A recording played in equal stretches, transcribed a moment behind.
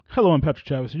Hello, I'm Patrick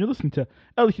Travis, and you're listening to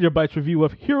Ellie Theater Bites review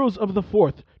of Heroes of the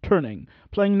Fourth Turning,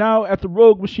 playing now at the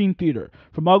Rogue Machine Theater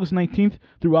from August 19th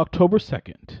through October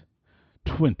 2nd,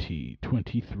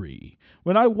 2023.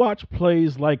 When I watch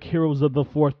plays like Heroes of the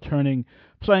Fourth Turning,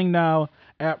 playing now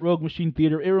at Rogue Machine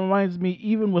Theater, it reminds me,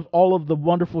 even with all of the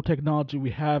wonderful technology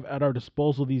we have at our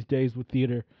disposal these days with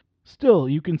theater, still,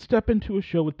 you can step into a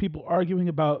show with people arguing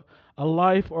about a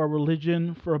life or a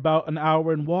religion for about an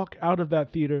hour and walk out of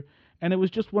that theater, and it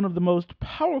was just one of the most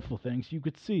powerful things you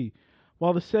could see.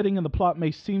 While the setting and the plot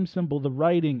may seem simple, the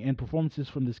writing and performances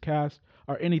from this cast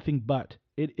are anything but.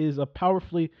 It is a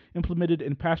powerfully implemented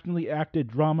and passionately acted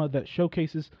drama that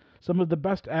showcases some of the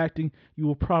best acting you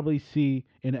will probably see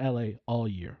in LA all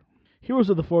year. Heroes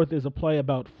of the Fourth is a play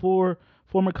about four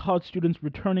former college students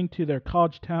returning to their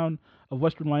college town of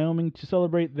Western Wyoming to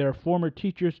celebrate their former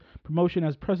teacher's promotion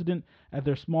as president at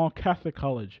their small Catholic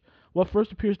college. What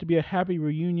first appears to be a happy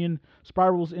reunion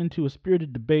spirals into a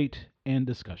spirited debate and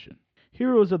discussion.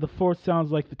 Heroes of the Fourth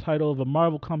sounds like the title of a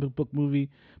Marvel comic book movie,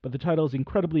 but the title is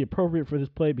incredibly appropriate for this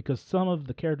play because some of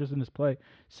the characters in this play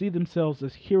see themselves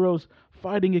as heroes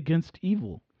fighting against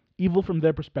evil. Evil from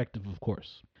their perspective, of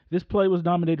course. This play was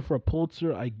nominated for a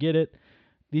Pulitzer, I get it.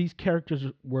 These characters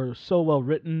were so well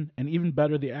written, and even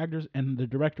better, the actors and the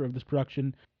director of this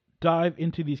production dive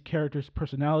into these characters'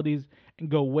 personalities and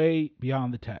go way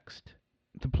beyond the text.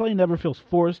 The play never feels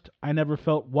forced. I never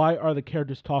felt, why are the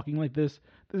characters talking like this?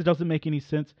 This doesn't make any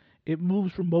sense. It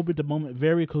moves from moment to moment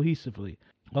very cohesively.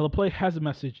 While the play has a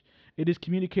message, it is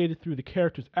communicated through the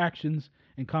characters' actions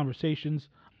and conversations.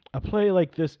 A play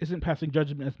like this isn't passing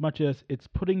judgment as much as it's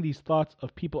putting these thoughts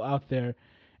of people out there,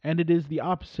 and it is the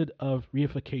opposite of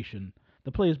reification.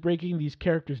 The play is breaking these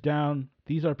characters down.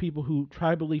 These are people who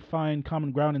tribally find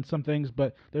common ground in some things,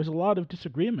 but there's a lot of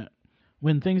disagreement.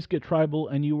 When things get tribal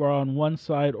and you are on one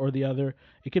side or the other,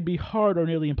 it can be hard or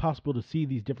nearly impossible to see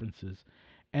these differences,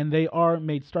 and they are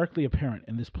made starkly apparent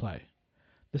in this play.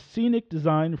 The scenic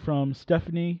design from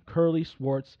Stephanie Curley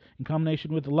Swartz, in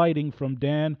combination with the lighting from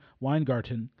Dan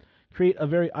Weingarten, create a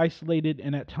very isolated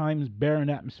and at times barren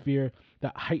atmosphere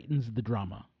that heightens the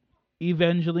drama.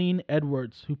 Evangeline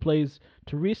Edwards, who plays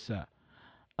Teresa,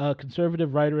 a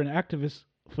conservative writer and activist,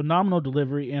 phenomenal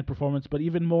delivery and performance, but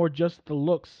even more just the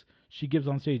looks she gives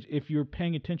on stage. If you're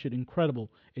paying attention,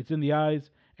 incredible. It's in the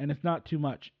eyes, and it's not too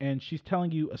much, and she's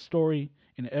telling you a story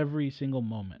in every single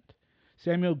moment.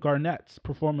 Samuel Garnett's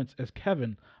performance as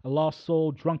Kevin, a lost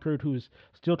soul drunkard who is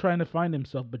still trying to find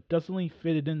himself but doesn't really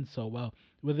fit it in so well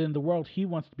within the world he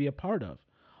wants to be a part of.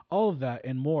 All of that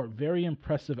and more, very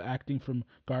impressive acting from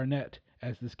Garnett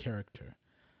as this character.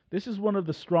 This is one of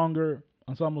the stronger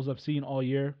ensembles I've seen all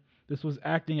year. This was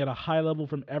acting at a high level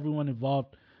from everyone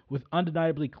involved with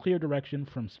undeniably clear direction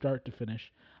from start to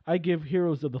finish. I give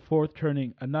Heroes of the Fourth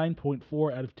Turning a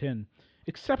 9.4 out of 10.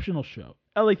 Exceptional show.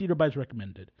 LA Theater Bites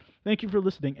recommended. Thank you for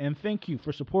listening, and thank you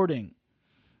for supporting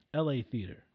LA Theater.